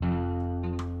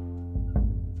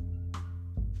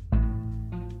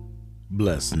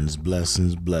Blessings,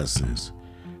 blessings, blessings.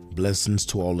 Blessings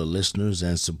to all the listeners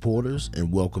and supporters,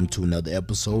 and welcome to another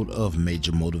episode of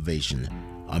Major Motivation.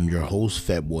 I'm your host,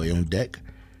 Fat Boy on Deck.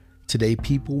 Today,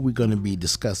 people, we're going to be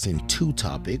discussing two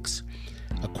topics.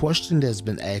 A question that's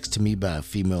been asked to me by a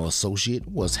female associate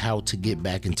was how to get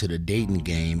back into the dating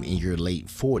game in your late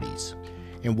 40s,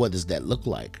 and what does that look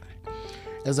like?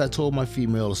 As I told my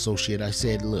female associate, I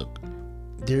said, look,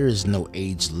 there is no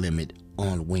age limit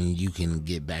on when you can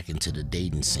get back into the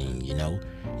dating scene.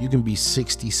 You can be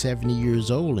 60, 70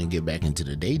 years old and get back into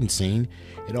the dating scene.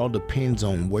 It all depends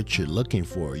on what you're looking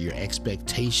for, your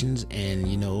expectations, and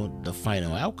the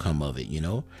final outcome of it,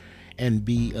 and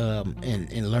be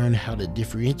and learn how to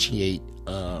differentiate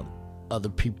other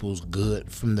people's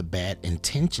good from the bad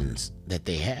intentions that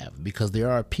they have, because there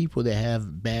are people that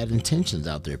have bad intentions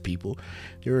out there.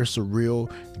 There are some real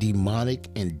demonic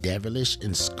and devilish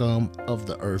and scum of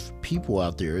the earth people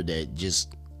out there that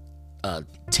just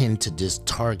tend to just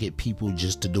target people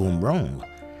just to do them wrong.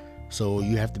 So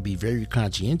you have to be very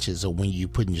conscientious of when you're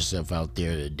putting yourself out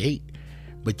there to date.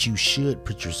 But you should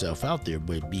put yourself out there,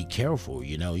 but be careful.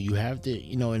 You have to,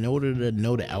 in order to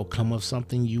know the outcome of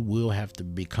something, you will have to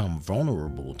become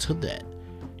vulnerable to that,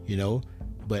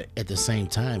 but at the same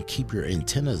time, keep your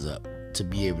antennas up to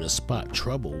be able to spot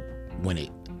trouble when it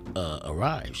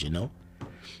arrives,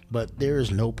 But there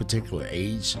is no particular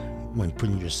age when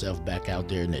putting yourself back out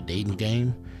there in the dating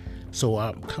game. So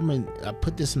I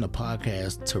put this in the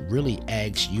podcast to really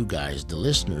ask you guys, the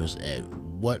listeners, at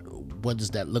what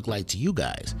does that look like to you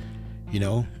guys?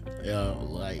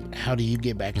 Like, how do you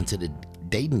get back into the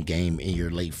dating game in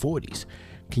your late 40s?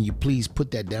 Can you please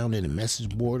put that down in the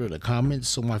message board or the comments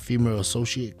so my female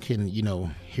associate can,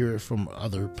 hear it from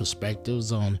other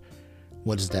perspectives on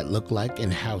what does that look like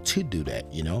and how to do that,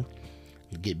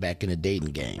 get back in the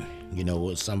dating game.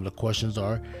 What some of the questions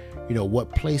are,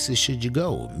 what places should you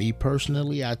go? Me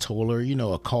personally, I told her,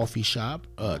 a coffee shop,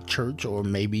 a church, or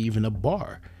maybe even a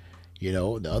bar.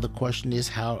 The other question is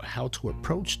how to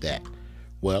approach that.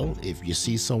 Well, if you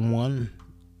see someone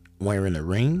wearing a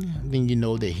ring, then you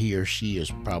know that he or she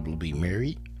is probably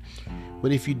married.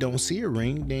 But if you don't see a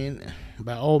ring, then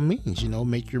by all means,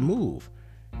 make your move.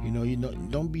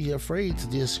 Don't be afraid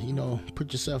to just,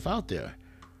 put yourself out there.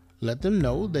 Let them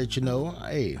know that,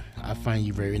 hey, I find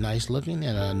you very nice looking,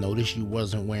 and I noticed you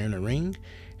wasn't wearing a ring,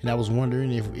 and I was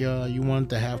wondering if you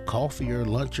wanted to have coffee or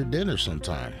lunch or dinner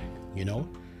sometime,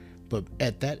 But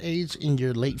at that age, in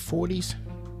your late 40s,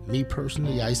 me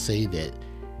personally, I say that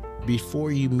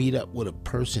before you meet up with a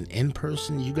person in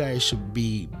person, you guys should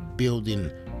be building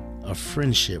a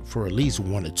friendship for at least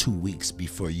 1 or 2 weeks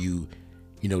before you,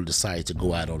 decide to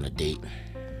go out on a date.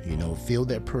 Feel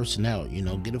that person out,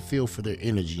 get a feel for their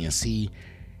energy and see,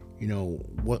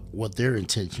 what their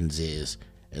intentions is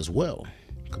as well.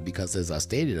 Because as I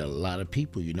stated, a lot of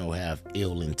people, have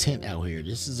ill intent out here.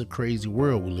 This is a crazy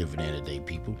world we're living in today,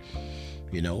 people,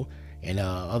 And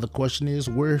other question is,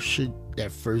 where should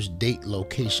that first date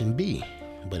location be?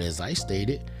 But as I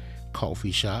stated,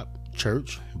 coffee shop,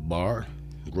 church, bar,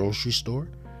 grocery store,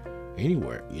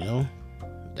 anywhere,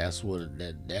 That's what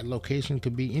that location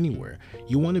could be, anywhere.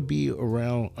 You want to be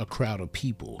around a crowd of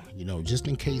people, just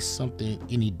in case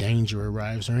any danger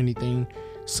arrives or anything,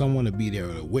 someone to be there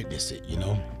to witness it,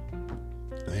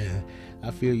 And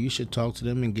I feel you should talk to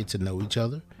them and get to know each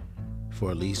other for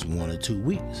at least 1 or 2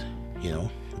 weeks,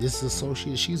 This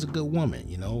associate, she's a good woman,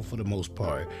 for the most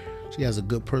part. She has a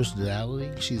good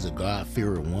personality. She's a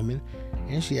God-fearing woman,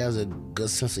 and she has a good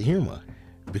sense of humor.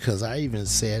 Because I even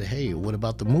said, hey, what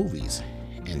about the movies?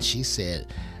 And she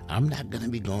said, I'm not going to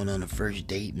be going on a first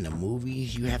date in the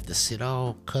movies. You have to sit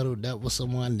all cuddled up with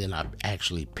someone. Then I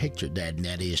actually pictured that, and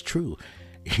that is true.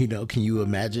 Can you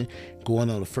imagine going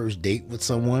on a first date with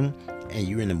someone and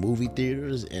you're in the movie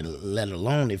theaters, and let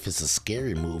alone if it's a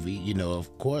scary movie,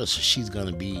 of course she's going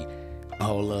to be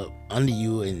all up under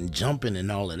you and jumping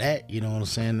and all of that. You know what I'm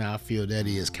saying? Now I feel that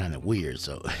is kind of weird.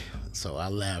 So I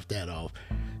laughed that off.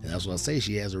 And that's why I say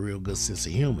she has a real good sense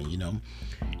of humor,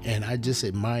 And I just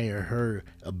admire her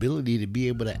ability to be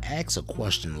able to ask a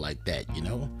question like that,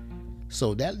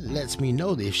 So that lets me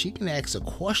know that if she can ask a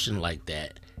question like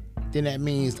that, then that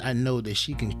means I know that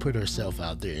she can put herself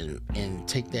out there and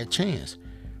take that chance.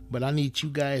 But I need you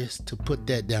guys to put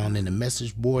that down in the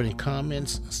message board and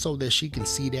comments so that she can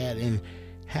see that and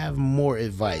have more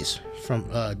advice from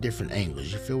different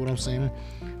angles. You feel what I'm saying?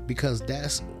 Because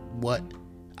that's what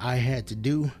I had to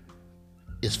do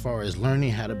as far as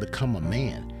learning how to become a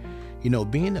man.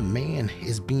 Being a man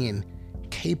is being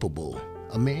capable.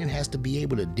 A man has to be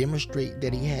able to demonstrate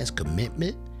that he has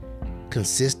commitment,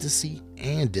 consistency,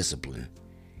 and discipline.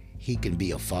 He can be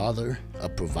a father, a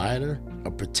provider, a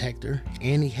protector,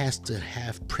 and he has to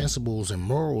have principles and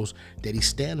morals that he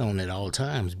stand on at all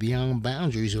times, beyond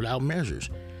boundaries, without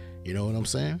measures. You know what I'm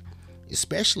saying?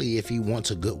 Especially if he wants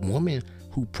a good woman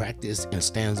who practices and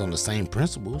stands on the same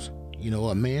principles. You know,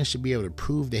 a man should be able to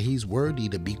prove that he's worthy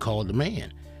to be called a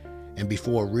man. And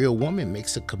before a real woman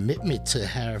makes a commitment to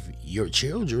have your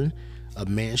children, a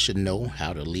man should know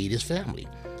how to lead his family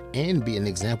and be an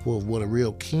example of what a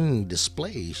real king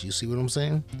displays. You see what I'm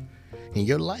saying? And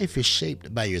your life is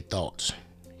shaped by your thoughts.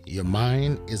 Your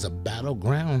mind is a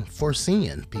battleground for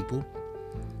sin, people.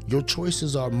 Your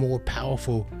choices are more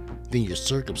powerful than your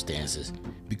circumstances,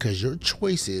 because your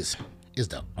choices is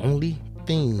the only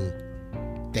thing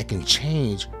that can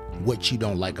change what you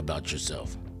don't like about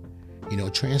yourself. You know,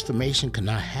 transformation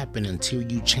cannot happen until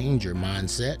you change your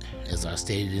mindset, as I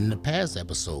stated in the past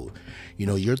episode. You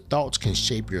know, your thoughts can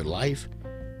shape your life.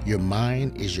 Your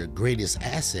mind is your greatest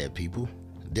asset, people.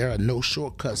 There are no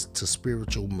shortcuts to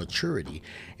spiritual maturity,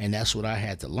 and that's what I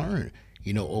had to learn.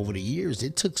 You know, over the years,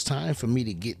 it took time for me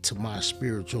to get to my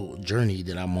spiritual journey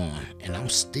that I'm on, and I'm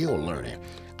still learning.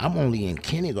 I'm only in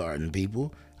kindergarten,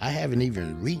 people. I haven't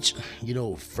even reached,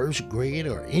 first grade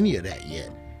or any of that yet.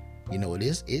 You know,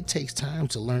 it takes time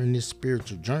to learn this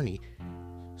spiritual journey.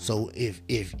 So if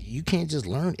you can't just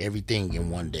learn everything in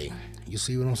one day, you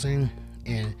see what I'm saying?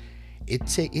 And it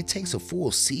takes a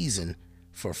full season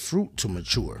for fruit to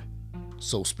mature.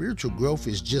 So spiritual growth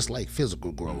is just like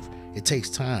physical growth. It takes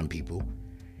time, people.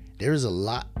 There is a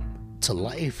lot to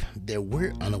life that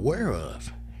we're unaware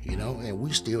of, and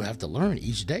we still have to learn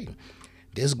each day.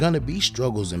 There's going to be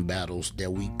struggles and battles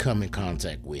that we come in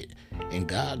contact with, and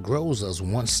God grows us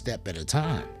one step at a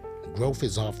time. Growth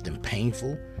is often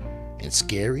painful and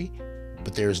scary,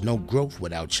 but there is no growth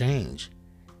without change.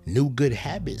 New good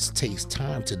habits takes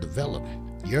time to develop.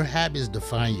 Your habits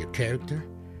define your character.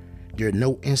 There are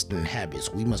no instant habits.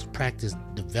 We must practice,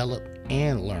 develop,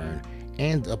 and learn,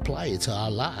 and apply it to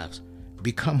our lives.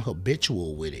 Become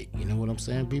habitual with it. You know what I'm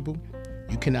saying, people?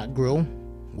 You cannot grow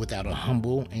without a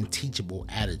humble and teachable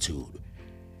attitude.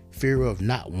 Fear of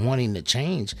not wanting to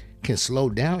change can slow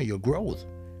down your growth.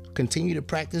 Continue to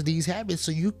practice these habits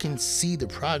so you can see the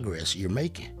progress you're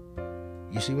making.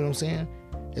 You see what I'm saying?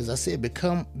 As I said,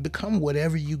 become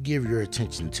whatever you give your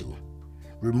attention to.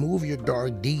 Remove your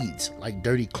dark deeds like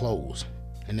dirty clothes.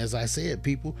 And as I said,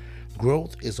 people,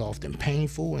 growth is often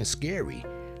painful and scary.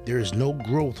 There is no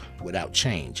growth without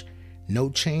change. No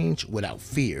change without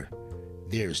fear.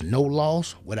 There's no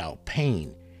loss without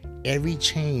pain. Every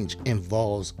change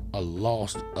involves a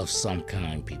loss of some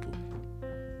kind, people.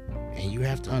 And you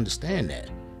have to understand that.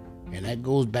 And that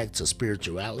goes back to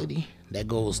spirituality. That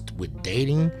goes with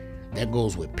dating. That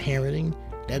goes with parenting.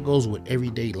 That goes with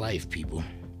everyday life, people.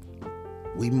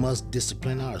 We must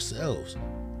discipline ourselves.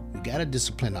 We got to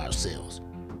discipline ourselves.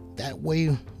 That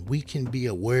way we can be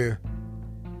aware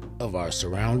of our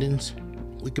surroundings.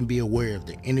 We can be aware of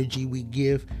the energy we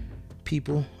give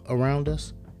people around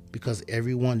us, because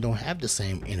everyone don't have the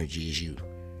same energy as you.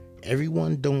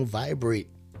 Everyone don't vibrate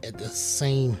at the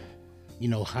same,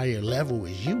 higher level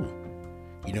as you.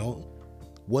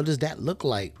 What does that look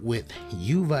like with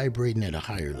you vibrating at a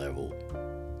higher level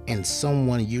and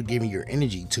someone you're giving your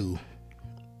energy to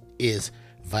is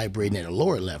vibrating at a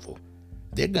lower level?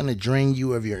 They're going to drain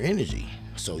you of your energy.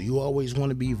 So you always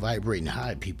want to be vibrating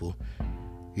high, people.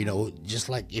 Just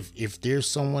like if there's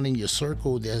someone in your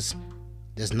circle that's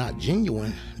not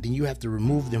genuine, then you have to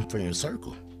remove them from your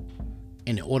circle.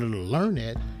 And in order to learn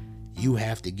that, you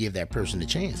have to give that person a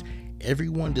chance.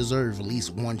 Everyone deserves at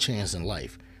least one chance in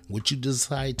life. What you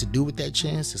decide to do with that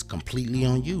chance is completely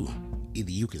on you.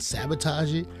 Either you can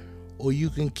sabotage it or you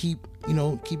can keep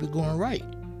it going right.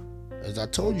 As I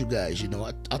told you guys,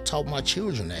 I taught my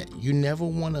children that you never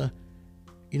want to,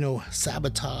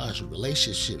 sabotage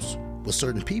relationships with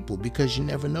certain people, because you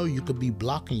never know, you could be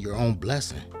blocking your own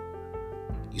blessing.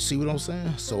 You see what I'm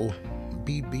saying? So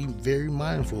be very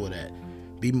mindful of that.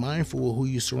 Be mindful of who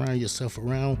you surround yourself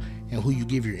around and who you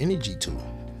give your energy to.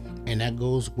 And that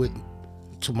goes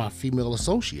to my female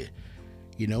associate.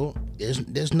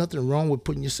 There's nothing wrong with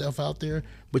putting yourself out there,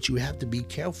 but you have to be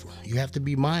careful. You have to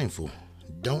be mindful.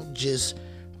 Don't just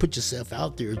put yourself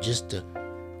out there just to,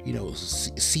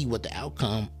 see what the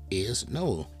outcome is.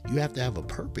 No, you have to have a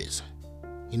purpose.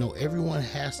 Everyone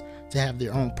has to have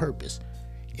their own purpose.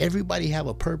 Everybody have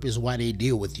a purpose why they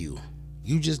deal with you.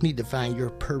 You just need to find your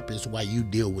purpose why you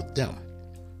deal with them.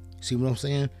 See what I'm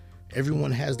saying?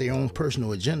 Everyone has their own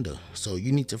personal agenda. So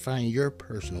you need to find your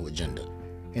personal agenda.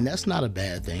 And that's not a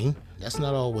bad thing. That's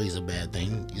not always a bad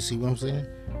thing. You see what I'm saying?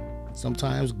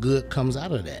 Sometimes good comes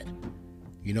out of that.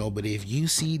 But if you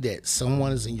see that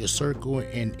someone is in your circle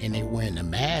and they're wearing a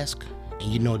mask,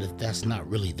 and you know that that's not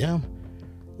really them,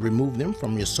 remove them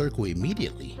from your circle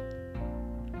immediately.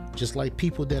 Just like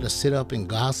people that'll sit up and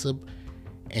gossip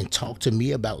and talk to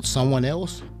me about someone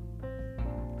else,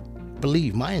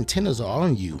 believe my antennas are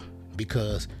on you,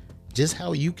 because just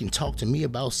how you can talk to me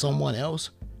about someone else,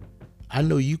 I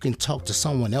know you can talk to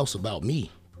someone else about me.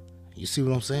 You see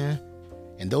what I'm saying?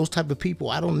 And those type of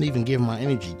people, I don't even give my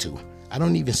energy to. I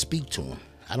don't even speak to them.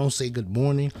 I don't say good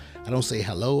morning. I don't say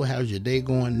hello, how's your day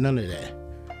going? None of that.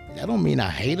 That don't mean I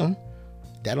hate them.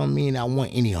 That don't mean I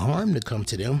want any harm to come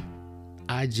to them.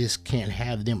 I just can't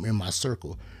have them in my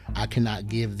circle. I cannot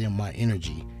give them my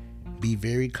energy. Be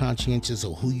very conscientious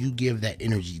of who you give that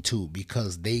energy to,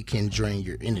 because they can drain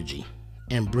your energy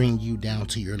and bring you down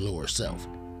to your lower self.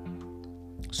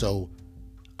 So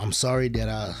I'm sorry that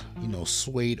I,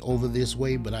 swayed over this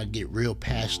way, but I get real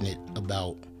passionate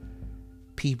about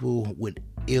people with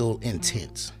ill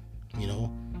intents.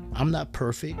 I'm not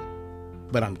perfect,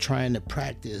 but I'm trying to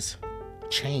practice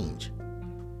change.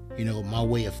 My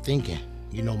way of thinking.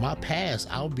 My past,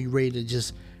 I'll be ready to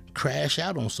just crash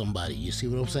out on somebody. You see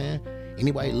what I'm saying?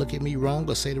 Anybody look at me wrong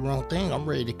or say the wrong thing, I'm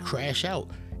ready to crash out.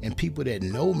 And people that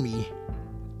know me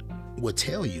will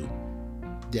tell you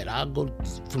that I'll go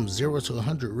from 0 to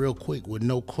 100 real quick with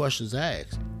no questions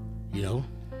asked.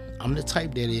 I'm the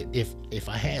type that if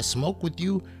I had smoke with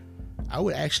you, I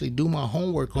would actually do my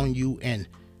homework on you and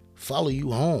follow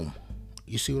you home.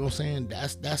 You see what I'm saying?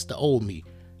 That's the old me.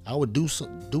 I would do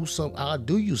something. I'll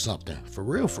do you something for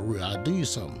real. I'll do you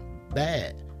something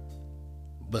bad.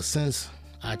 But since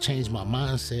I changed my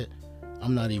mindset,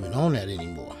 I'm not even on that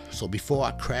anymore. So before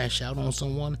I crash out on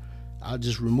someone, I'll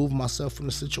just remove myself from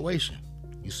the situation.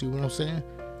 You see what I'm saying?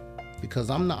 Because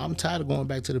I'm tired of going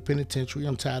back to the penitentiary.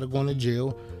 I'm tired of going to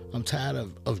jail. I'm tired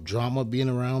of drama being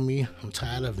around me. I'm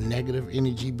tired of negative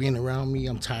energy being around me.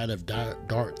 I'm tired of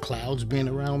dark clouds being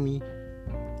around me.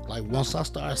 Like, once I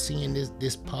start seeing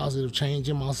this positive change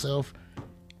in myself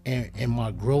and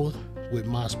my growth with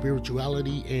my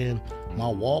spirituality and my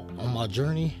walk on my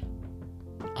journey,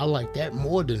 I like that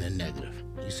more than the negative.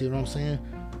 You see what I'm saying?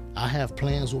 I have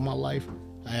plans with my life.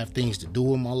 I have things to do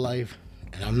with my life,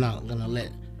 and I'm not gonna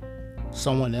let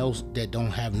someone else that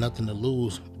don't have nothing to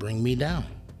lose bring me down.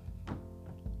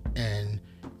 And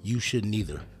you shouldn't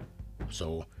either.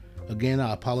 So again,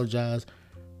 I apologize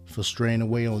for straying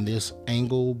away on this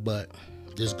angle, but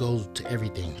this goes to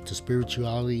everything, to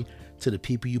spirituality, to the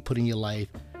people you put in your life,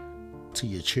 to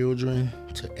your children,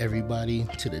 to everybody,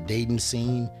 to the dating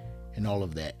scene, and all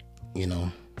of that.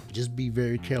 Just be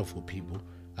very careful, people.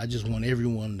 I just want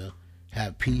everyone to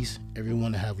have peace,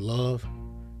 everyone to have love,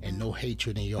 and no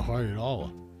hatred in your heart at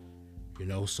all.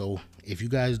 So if you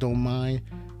guys don't mind,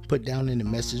 put down in the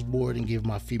message board and give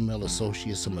my female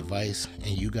associates some advice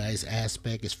and you guys'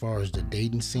 aspect as far as the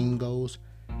dating scene goes.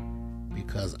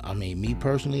 Because me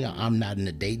personally, I'm not in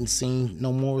the dating scene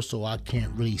no more, so I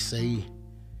can't really say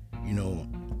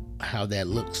how that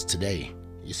looks today.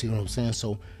 You see what I'm saying?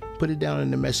 So put it down in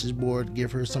the message board,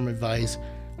 give her some advice,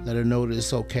 let her know that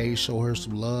it's okay, show her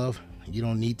some love. You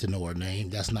don't need to know her name,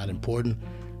 that's not important.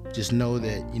 Just know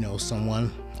that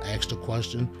someone asked a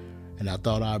question, and I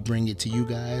thought I'd bring it to you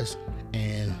guys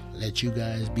and let you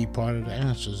guys be part of the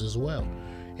answers as well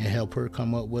and help her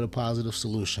come up with a positive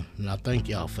solution. And I thank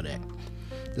y'all for that.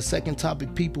 The second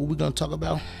topic, people, we're going to talk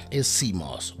about is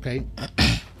SEAMOSS, okay?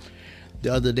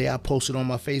 The other day I posted on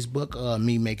my Facebook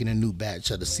me making a new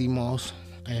batch of the SEAMOSS,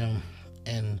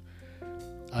 and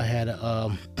I had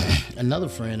another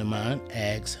friend of mine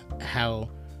ask, how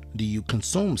do you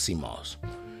consume SEAMOSS?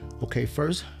 Okay,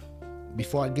 first,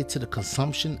 before I get to the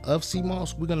consumption of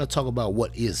SEAMOSS, we're going to talk about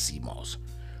what is SEAMOSS,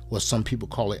 or some people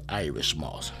call it Irish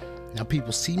moss. Now,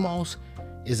 people, SEAMOSS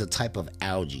is a type of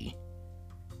algae,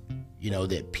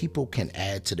 that people can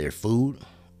add to their food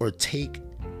or take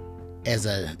as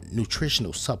a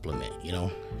nutritional supplement.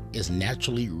 It's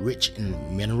naturally rich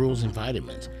in minerals and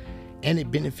vitamins, and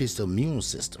it benefits the immune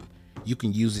system. You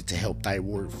can use it to help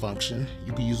thyroid function.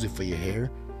 You can use it for your hair.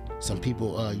 Some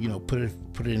people, put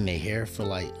it in their hair for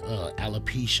like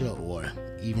alopecia or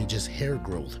even just hair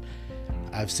growth.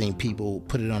 I've seen people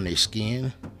put it on their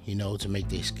skin, to make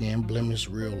their skin blemish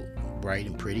real bright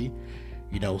and pretty.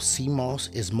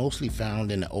 SEAMOSS is mostly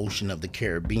found in the ocean of the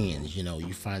Caribbean.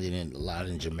 You find it a lot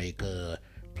in Jamaica,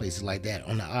 places like that,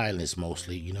 on the islands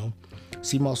mostly.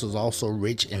 SEAMOSS is also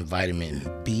rich in vitamin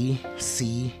B,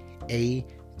 C, A,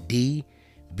 D,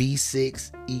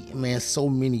 B6, E. Man, so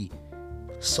many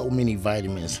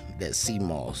vitamins that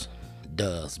SEAMOSS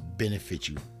does benefit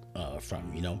you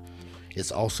from.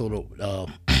 It's also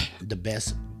the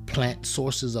best plant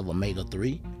sources of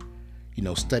omega-3.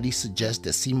 Studies suggest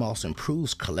that sea moss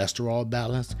improves cholesterol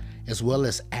balance as well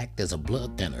as act as a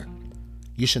blood thinner.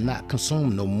 You should not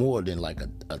consume no more than like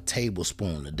a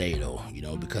tablespoon a day though,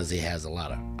 because it has a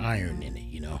lot of iron in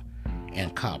it,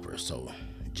 and copper. So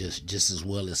just as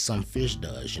well as some fish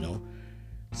does,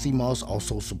 Sea moss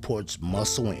also supports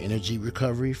muscle and energy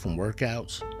recovery from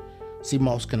workouts. Sea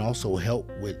moss can also help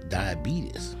with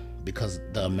diabetes because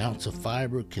the amounts of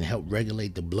fiber can help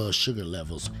regulate the blood sugar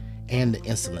levels and the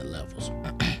insulin levels.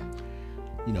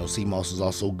 Sea moss is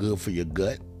also good for your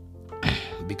gut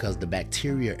because the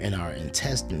bacteria in our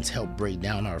intestines help break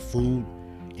down our food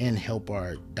and help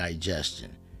our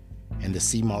digestion. And the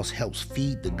sea moss helps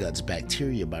feed the gut's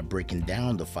bacteria by breaking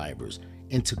down the fibers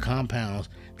into compounds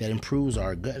that improves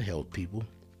our gut health, people.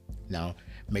 Now,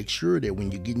 make sure that when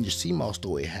you're getting your sea moss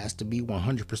though, it has to be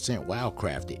 100% wild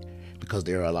crafted, because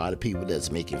there are a lot of people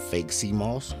that's making fake sea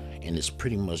moss and it's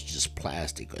pretty much just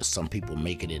plastic, or some people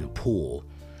make it in a pool.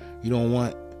 You don't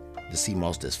want the sea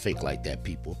moss that's fake like that,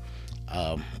 people.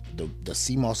 The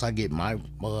sea moss I get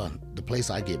the place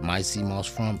I get my sea moss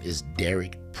from is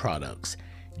Derek Products,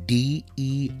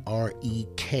 DEREK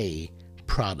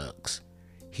Products.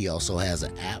 He also has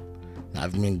an app. Now,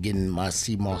 I've been getting my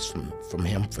sea moss from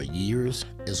him for years,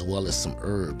 as well as some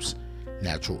herbs,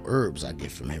 natural herbs I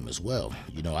get from him as well.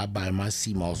 I buy my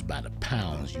sea moss by the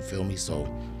pounds. You feel me? So,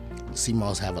 sea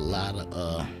moss have a lot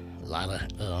of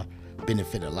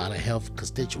benefit, a lot of health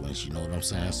constituents. You know what I'm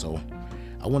saying? So,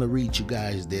 I want to read you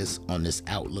guys this on this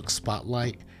Outlook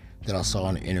Spotlight that I saw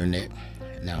on the internet.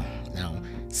 Now,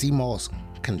 sea moss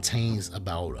contains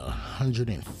about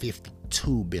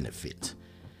 152 benefits.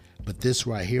 But this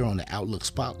right here on the Outlook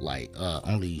Spotlight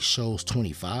only shows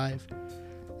 25.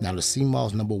 Now the sea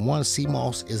moss, number one, sea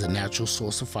moss is a natural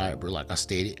source of fiber, like I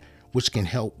stated, which can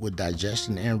help with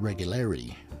digestion and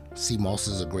regularity. Sea moss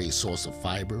is a great source of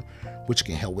fiber, which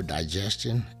can help with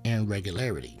digestion and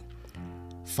regularity.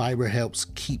 Fiber helps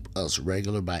keep us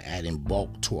regular by adding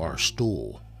bulk to our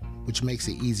stool, which makes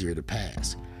it easier to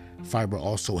pass. Fiber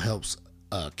also helps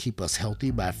keep us healthy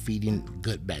by feeding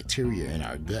good bacteria in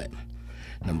our gut.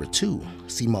 Number two,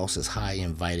 sea moss is high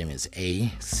in vitamins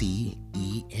A, C,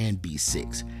 E, and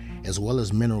B6, as well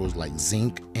as minerals like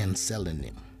zinc and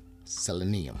selenium.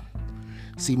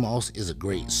 Sea moss is a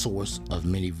great source of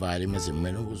many vitamins and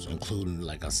minerals, including,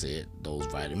 like I said, those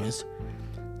vitamins.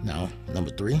 Now, number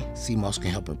three, sea moss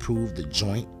can help improve the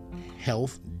joint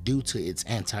health due to its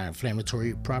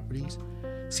anti-inflammatory properties.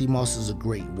 Sea moss is a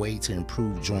great way to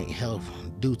improve joint health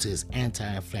due to its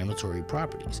anti-inflammatory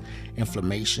properties.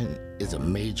 Inflammation is a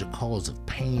major cause of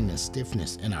pain and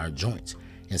stiffness in our joints,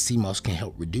 and sea moss can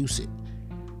help reduce it.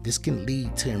 This can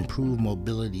lead to improved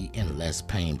mobility and less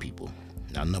pain, people.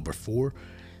 Now, number four,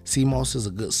 sea moss is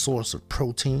a good source of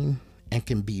protein and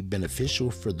can be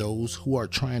beneficial for those who are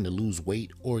trying to lose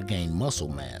weight or gain muscle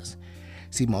mass.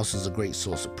 Sea moss is a great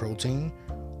source of protein,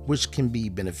 which can be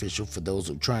beneficial for those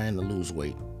who are trying to lose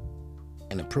weight.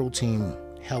 And the protein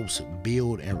helps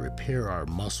build and repair our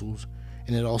muscles,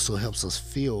 and it also helps us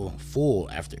feel full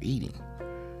after eating.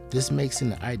 This makes it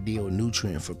an ideal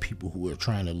nutrient for people who are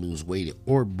trying to lose weight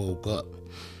or bulk up.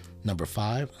 Number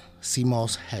five, sea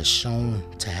moss has shown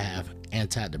to have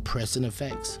antidepressant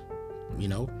effects.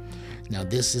 Now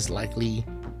this is likely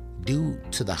due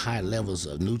to the high levels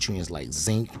of nutrients like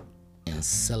zinc and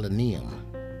selenium,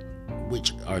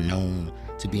 which are known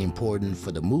to be important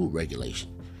for the mood regulation.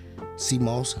 Sea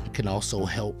moss can also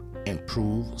help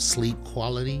improve sleep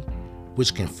quality,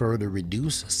 which can further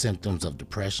reduce symptoms of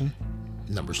depression.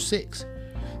 Number six,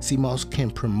 sea moss can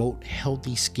promote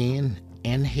healthy skin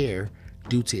and hair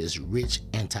due to its rich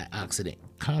antioxidant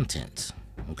contents.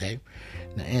 Okay,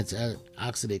 now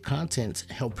antioxidant contents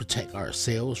help protect our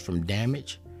cells from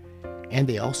damage, and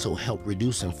they also help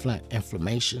reduce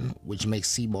inflammation, which makes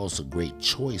sea moss a great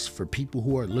choice for people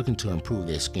who are looking to improve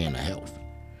their skin or health.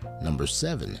 Number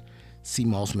seven, sea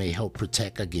moss may help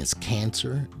protect against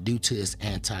cancer due to its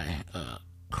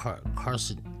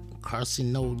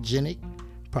carcinogenic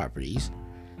properties.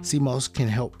 Sea moss can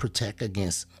help protect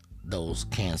against those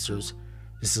cancers.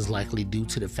 This is likely due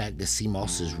to the fact that sea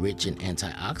moss is rich in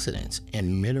antioxidants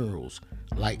and minerals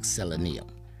like selenium,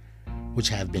 which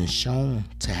have been shown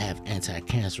to have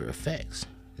anti-cancer effects.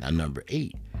 Now, number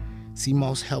eight, sea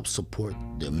moss helps support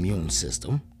the immune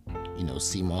system.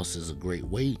 Sea moss is a great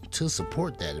way to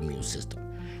support that immune system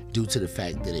due to the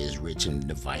fact that it is rich in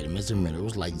the vitamins and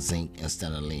minerals like zinc and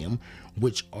selenium,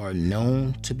 which are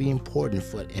known to be important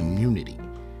for immunity.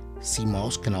 Sea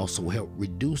moss can also help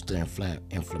reduce the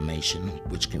inflammation,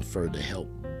 which can further help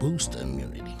boost the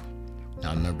immunity.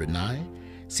 Now, number nine,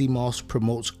 sea moss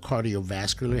promotes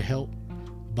cardiovascular health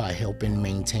by helping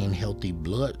maintain healthy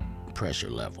blood pressure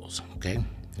levels. Okay,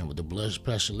 and with the blood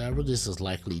pressure level, this is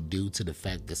likely due to the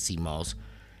fact that sea moss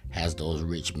has those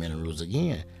rich minerals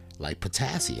again, like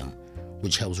potassium,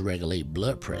 which helps regulate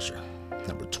blood pressure.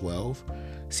 Number 12,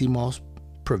 sea moss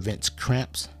prevents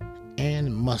cramps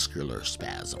and muscular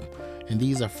spasm. And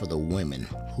these are for the women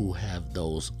who have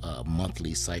those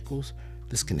monthly cycles.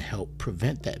 This can help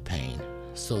prevent that pain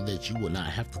so that you will not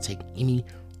have to take any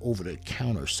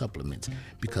over-the-counter supplements,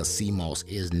 because sea moss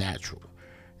is natural.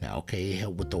 Now, okay, it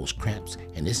helps with those cramps,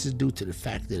 and this is due to the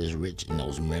fact that it's rich in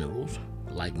those minerals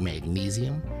like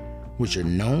magnesium, which are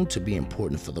known to be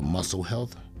important for the muscle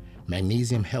health.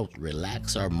 Magnesium helps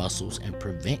relax our muscles and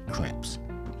prevent cramps.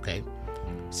 Okay,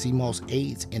 sea moss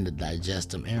aids in the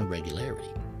digestion and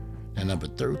regularity. Now, number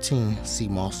 13, sea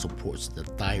moss supports the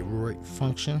thyroid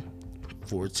function.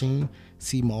 14,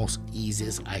 sea moss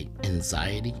eases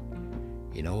anxiety.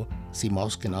 Sea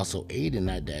moss can also aid in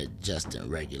that digestion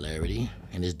regularity,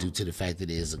 and it's due to the fact that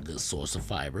it is a good source of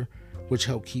fiber, which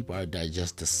help keep our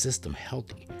digestive system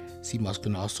healthy. Sea moss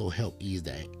can also help ease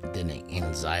the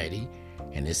anxiety,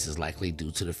 and this is likely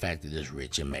due to the fact that it's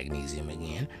rich in magnesium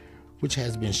again, which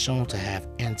has been shown to have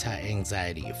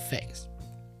anti-anxiety effects.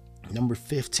 Number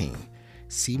 15,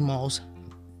 sea moss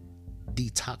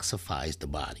detoxifies the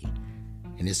body.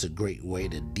 And it's a great way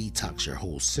to detox your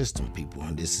whole system, people.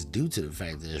 And this is due to the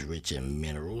fact that it's rich in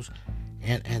minerals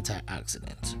and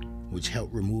antioxidants, which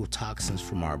help remove toxins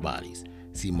from our bodies.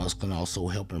 Sea moss can also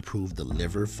help improve the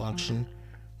liver function,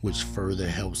 which further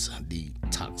helps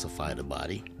detoxify the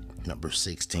body. Number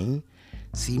 16,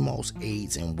 sea moss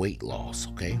aids in weight loss.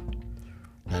 Okay,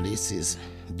 now this is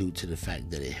due to the fact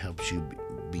that it helps you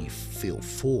feel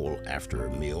full after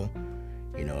a meal.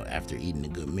 After eating a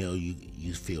good meal,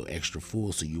 you feel extra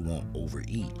full, so you won't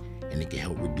overeat, and it can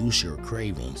help reduce your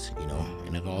cravings,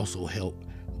 and it can also help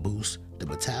boost the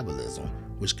metabolism,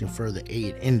 which can further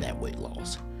aid in that weight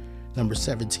loss. Number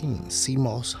 17, sea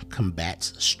moss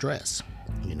combats stress.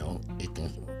 It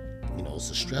can,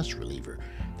 it's a stress reliever.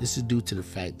 This is due to the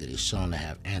fact that it's shown to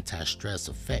have anti-stress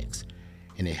effects,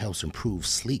 and it helps improve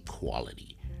sleep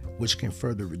quality, which can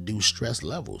further reduce stress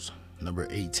levels. Number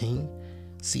 18,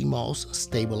 sea moss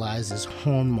stabilizes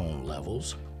hormone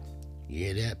levels. You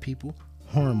hear that, people?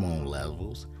 Hormone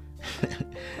levels,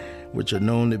 which are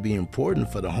known to be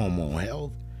important for the hormone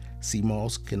health. Sea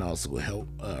moss can also help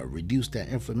reduce that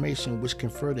inflammation, which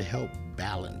can further help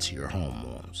balance your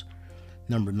hormones.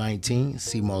 Number 19,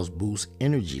 sea moss boosts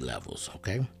energy levels,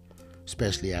 okay?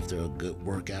 Especially after a good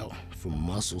workout, from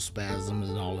muscle spasms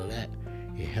and all of that.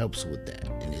 It helps with that,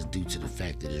 and it's due to the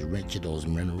fact that it's rich in those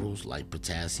minerals like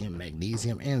potassium,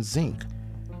 magnesium, and zinc,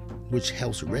 which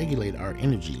helps regulate our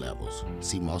energy levels.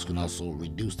 Sea moss can also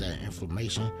reduce that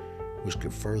inflammation, which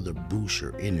can further boost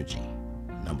your energy.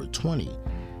 Number 20,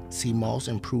 sea moss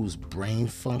improves brain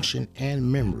function and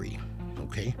memory,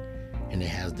 okay? And it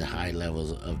has the high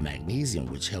levels of magnesium,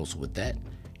 which helps with that,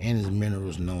 and is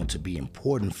minerals known to be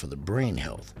important for the brain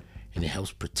health, and it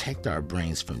helps protect our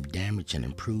brains from damage and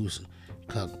improves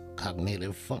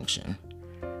cognitive function.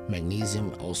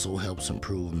 Magnesium also helps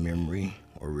improve memory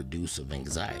or reduce of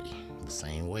anxiety the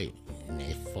same way, and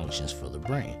it functions for the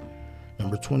brain.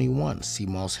 Number 21, sea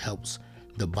moss helps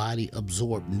the body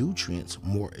absorb nutrients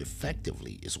more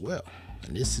effectively as well,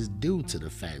 and this is due to the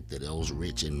fact that those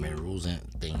rich in minerals and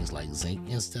things like zinc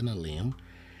and selenium,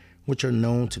 which are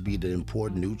known to be the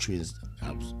important nutrients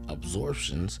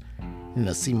absorptions. And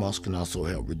the sea moss can also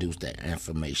help reduce that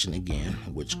inflammation again,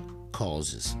 which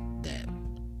causes that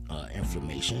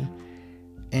inflammation,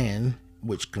 and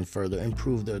which can further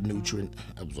improve the nutrient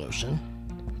absorption.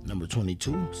 Number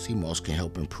 22, sea moss can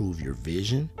help improve your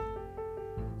vision,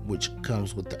 which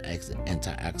comes with the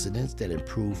antioxidants that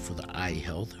improve for the eye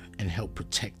health and help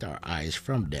protect our eyes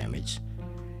from damage,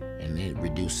 and it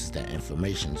reduces that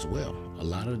inflammation as well. A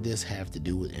lot of this have to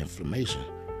do with inflammation,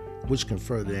 which can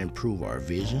further improve our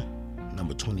vision.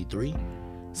 Number 23,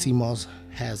 sea moss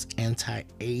has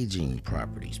anti-aging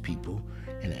properties, people,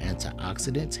 and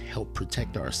antioxidants help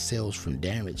protect our cells from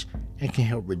damage and can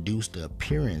help reduce the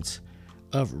appearance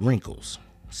of wrinkles.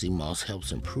 Sea moss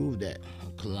helps improve that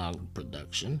collagen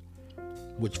production,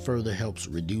 which further helps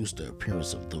reduce the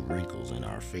appearance of the wrinkles in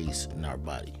our face and our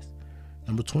bodies.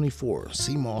 Number 24,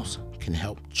 sea moss can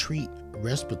help treat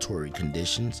respiratory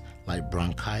conditions like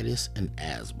bronchitis and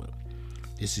asthma.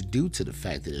 This is due to the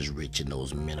fact that it's rich in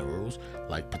those minerals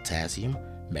like potassium,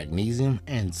 magnesium,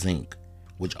 and zinc,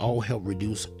 which all help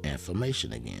reduce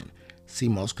inflammation again. Sea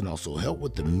moss can also help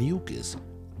with the mucus,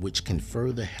 which can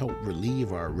further help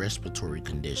relieve our respiratory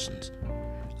conditions.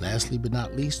 Lastly but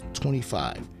not least,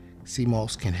 25,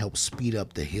 SEAMOSS can help speed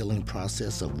up the healing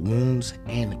process of wounds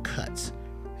and cuts,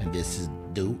 and this is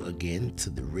due again to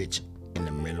the rich in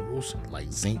the minerals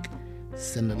like zinc,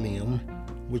 selenium,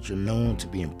 which are known to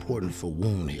be important for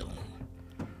wound healing.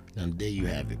 Now there you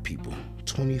have it, people.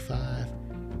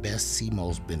 25 best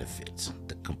SEAMOSS benefits,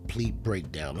 the complete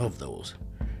breakdown of those.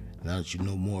 Now that you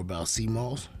know more about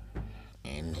SEAMOSS,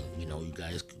 and you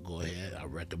guys can go ahead, I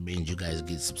recommend you guys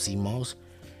get some SEAMOSS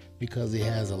because it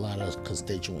has a lot of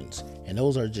constituents, and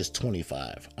those are just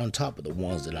 25 on top of the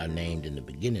ones that I named in the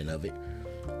beginning of it.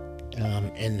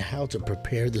 And how to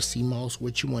prepare the SEAMOSS.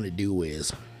 What you want to do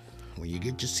is, when you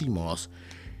get your SEAMOSS,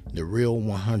 the real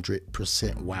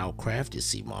 100% wild crafted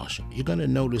SEAMOSS, you're going to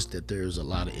notice that there's a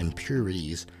lot of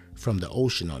impurities from the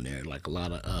ocean on there, like a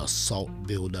lot of salt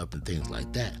buildup and things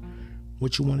like that.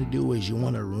 What you want to do is you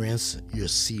want to rinse your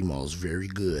SEAMOSS very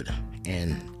good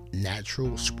in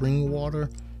natural spring water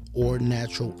or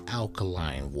natural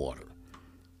alkaline water.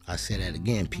 I say that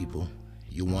again, people.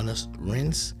 You want to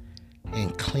rinse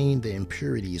and clean the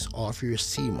impurities off your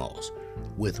SEAMOSS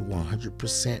with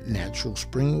 100% natural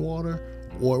spring water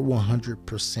or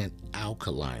 100%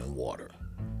 alkaline water.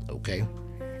 Okay?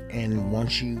 And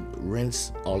once you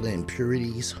rinse all the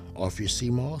impurities off your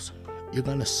SEAMOSS, you're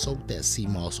going to soak that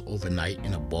SEAMOSS overnight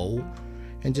in a bowl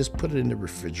and just put it in the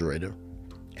refrigerator.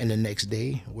 And the next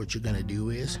day, what you're going to do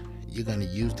is you're going to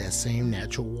use that same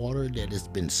natural water that it's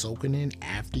been soaking in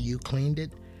after you cleaned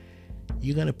it.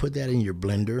 You're going to put that in your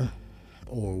blender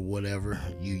or whatever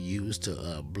you use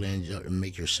to blend and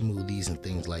make your smoothies and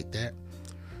things like that.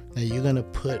 Now you're going to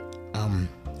put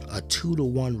a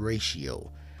 2-to-1 ratio.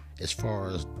 As far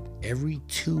as every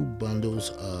 2 bundles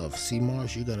of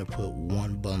SEAMOSS, you're going to put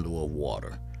 1 bundle of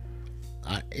water.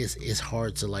 It's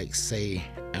hard to like say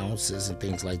ounces and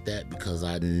things like that because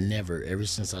I never, ever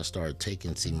since I started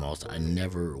taking SEAMOSS, I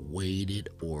never weighed it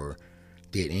or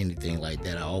did anything like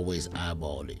that. I always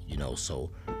eyeballed it, so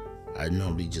I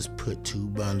normally just put 2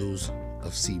 bundles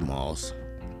of SEAMOSS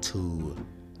to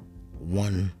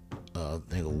 1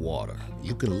 thing of water.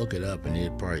 You can look it up and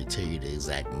it'll probably tell you the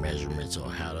exact measurements or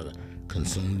how to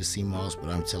consume the SEAMOSS, but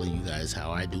I'm telling you guys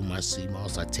how I do my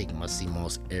SEAMOSS. I take my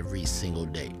SEAMOSS every single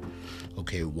day.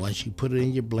 Okay, once you put it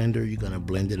in your blender, you're gonna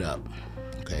blend it up.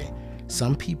 Okay,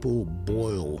 some people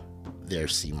boil their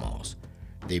SEAMOSS.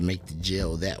 They make the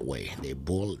gel that way. They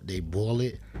boil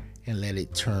it and let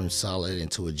it turn solid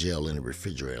into a gel in the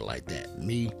refrigerator like that.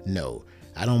 Me, no.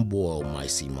 I don't boil my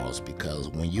SEAMOSS because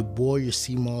when you boil your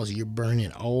SEAMOSS, you're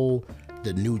burning all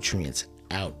the nutrients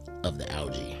out of the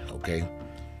algae, okay?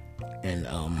 And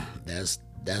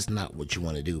that's not what you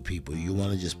want to do, people. You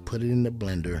want to just put it in the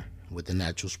blender with the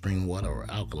natural spring water or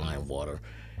alkaline water.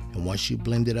 And once you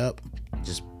blend it up,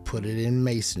 just put it in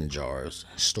mason jars.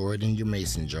 Store it in your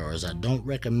mason jars. I don't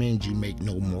recommend you make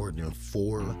no more than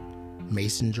 4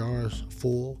 mason jars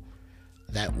full.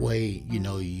 That way,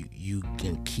 you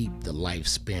can keep the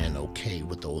lifespan okay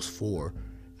with those 4.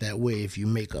 That way, if you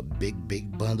make a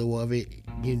big bundle of it,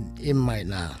 it might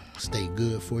not stay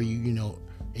good for you,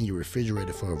 in your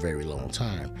refrigerator for a very long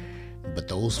time. But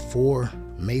those 4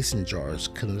 mason jars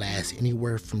can last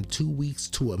anywhere from 2 weeks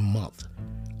to a month.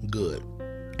 Good.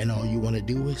 And all you want to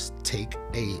do is take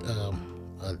a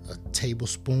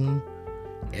tablespoon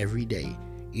every day.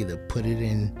 Either put it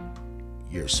in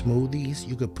your smoothies,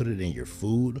 you could put it in your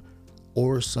food,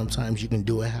 or sometimes you can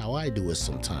do it how I do it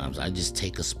sometimes. I just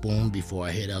take a spoon before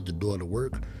I head out the door to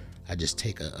work. I just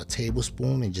take a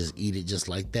tablespoon and just eat it just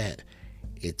like that.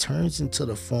 It turns into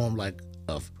the form like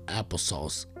of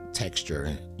applesauce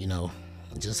texture,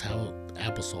 just how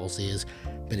applesauce is,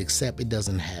 but except it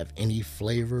doesn't have any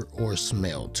flavor or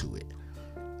smell to it.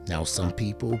 Now some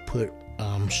people put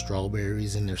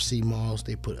strawberries in their SEAMOSS.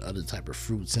 They put other type of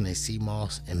fruits in their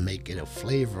SEAMOSS and make it a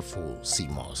flavorful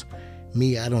SEAMOSS.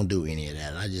 Me, I don't do any of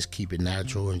that. I just keep it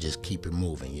natural and just keep it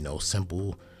moving.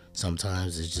 Simple.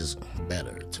 Sometimes it's just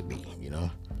better to me.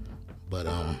 But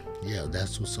yeah,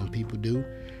 that's what some people do,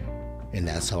 and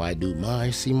that's how I do my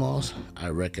SEAMOSS. I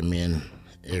recommend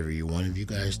every one of you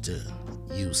guys to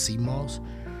use SEAMOSS.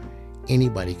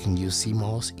 Anybody can use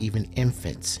SEAMOSS, even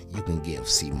infants. You can give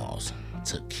SEAMOSS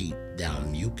to keep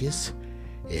down mucus.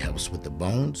 It helps with the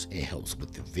bones, it helps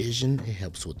with the vision, it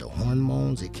helps with the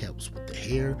hormones, it helps with the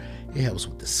hair, it helps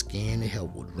with the skin, it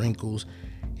helps with wrinkles,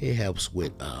 it helps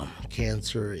with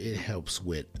cancer, it helps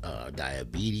with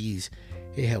diabetes,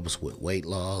 it helps with weight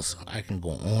loss. I can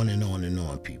go on and on and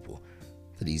on, people,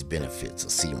 for these benefits of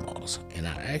SEAMOSS. And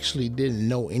I actually didn't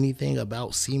know anything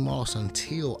about SEAMOSS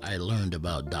until I learned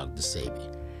about Dr.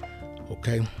 Sebi.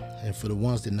 Okay, and for the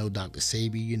ones that know Dr.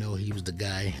 Sebi, he was the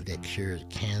guy that cured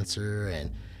cancer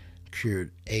and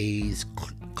cured AIDS,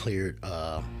 cleared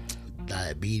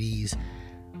diabetes,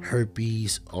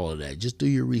 herpes, all of that. Just do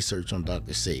your research on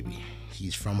Dr. Sebi.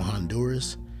 He's from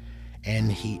Honduras,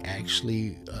 and he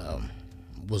actually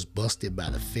was busted by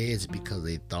the feds because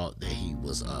they thought that he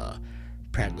was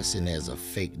practicing as a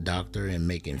fake doctor and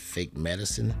making fake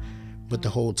medicine. But the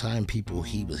whole time, people,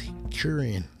 he was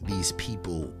curing these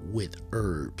people with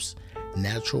herbs,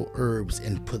 natural herbs,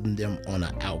 and putting them on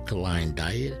an alkaline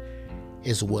diet,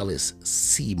 as well as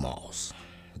SEAMOSS.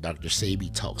 Dr.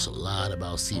 Sebi talks a lot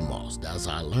about SEAMOSS. That's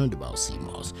how I learned about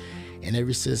SEAMOSS. And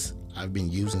ever since I've been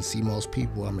using SEAMOSS,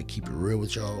 people, I'm going to keep it real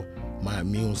with y'all. My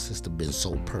immune system been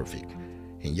so perfect.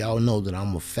 And y'all know that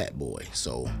I'm a fat boy.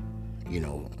 So, you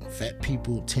know, fat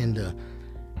people tend to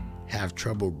have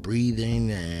trouble breathing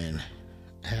and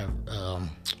have,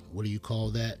 what do you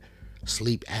call that?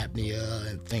 Sleep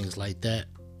apnea and things like that.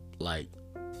 Like,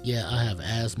 yeah, I have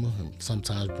asthma and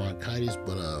sometimes bronchitis,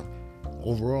 but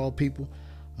overall, people,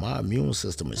 my immune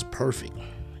system is perfect.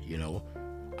 You know,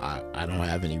 I don't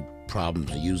have any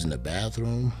problems using the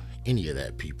bathroom, any of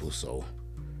that, people. So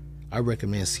I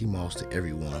recommend SEAMOSS to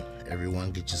everyone.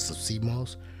 Everyone get you some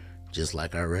SEAMOSS, just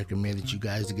like I recommended you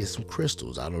guys to get some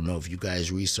crystals. I don't know if you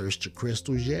guys researched your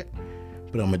crystals yet,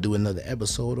 but I'm going to do another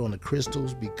episode on the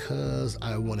crystals because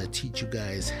I want to teach you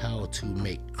guys how to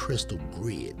make crystal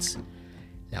grids.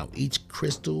 Now, each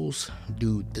crystals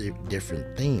do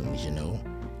different things, you know,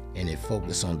 and it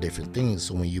focuses on different things.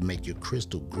 So when you make your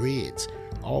crystal grids,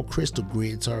 all crystal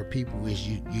grids are, people, is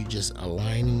you just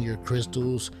aligning your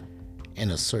crystals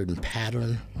in a certain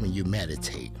pattern when you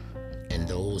meditate. And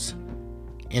those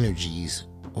energies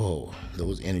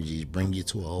bring you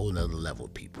to a whole nother level,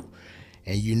 people.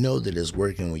 And you know that it's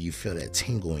working when you feel that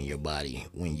tingle in your body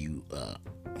when you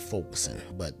focusing.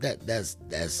 But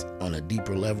that's on a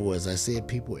deeper level. As I said,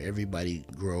 people, everybody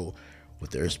grow with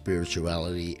their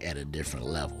spirituality at a different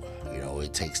level. You know,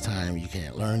 it takes time. You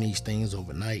can't learn these things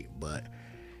overnight, but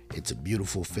it's a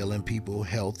beautiful feeling, people.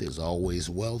 Health is always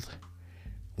wealth.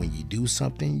 When you do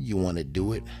something, you want to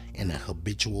do it in a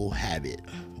habitual habit,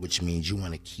 which means you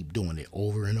want to keep doing it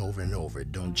over and over and over.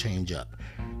 Don't change up.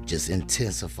 Just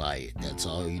intensify it. That's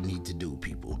all you need to do,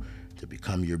 people, to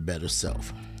become your better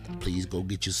self. Please go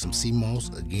get you some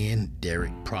SEAMOSS. Again,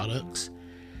 Derek Products.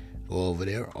 Go over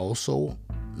there. Also,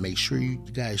 make sure you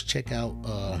guys check out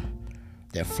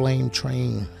that Flame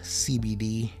Train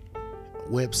CBD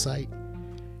website.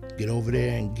 Get over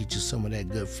there and get you some of that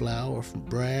good flower from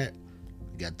Brad.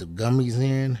 Got the gummies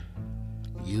in.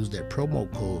 Use that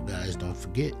promo code, guys. Don't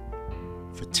forget,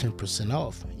 for 10%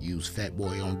 off. Use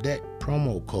Fatboy on Deck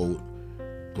promo code.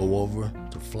 Go over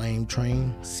to Flame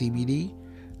Train CBD.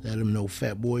 Let them know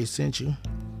Fatboy sent you,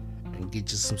 and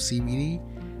get you some CBD.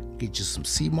 Get you some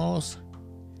SEAMOSS.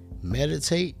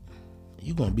 Meditate.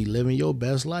 You're gonna be living your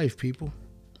best life, people.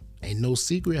 Ain't no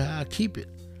secret how I keep it,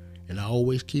 and I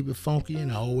always keep it funky,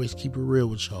 and I always keep it real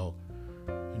with y'all.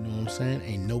 You know what I'm saying?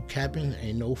 Ain't no capping,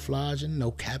 ain't no flogging,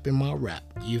 no capping my rap.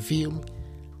 You feel me?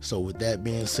 So with that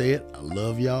being said, I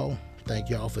love y'all. Thank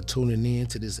y'all for tuning in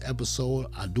to this episode.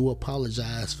 I do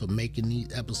apologize for making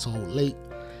these episodes late,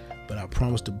 but I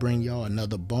promise to bring y'all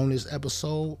another bonus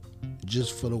episode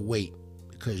just for the wait,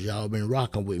 because y'all been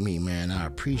rocking with me, man. I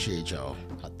appreciate y'all.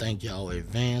 I thank y'all in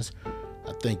advance.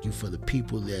 I thank you for the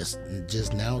people that's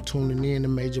just now tuning in to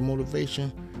Major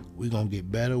Motivation. We're going to get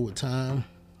better with time.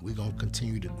 We're going to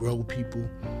continue to grow, people.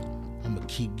 I'm going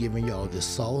to keep giving y'all this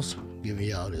sauce, giving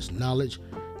y'all this knowledge,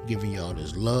 giving y'all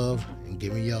this love, and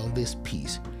giving y'all this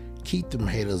peace. Keep them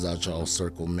haters out y'all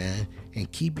circle, man,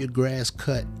 and keep your grass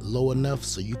cut low enough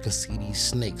so you can see these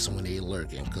snakes when they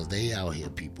lurking, because they out here,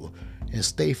 people. And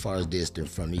stay far distant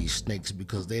from these snakes,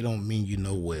 because they don't mean you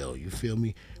no well. You feel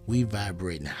me? We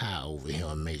vibrating high over here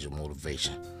on Major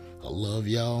Motivation. I love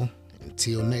y'all.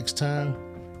 Until next time,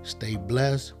 stay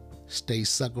blessed, stay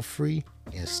sucker free,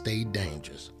 and stay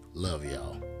dangerous. Love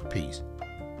y'all. Peace.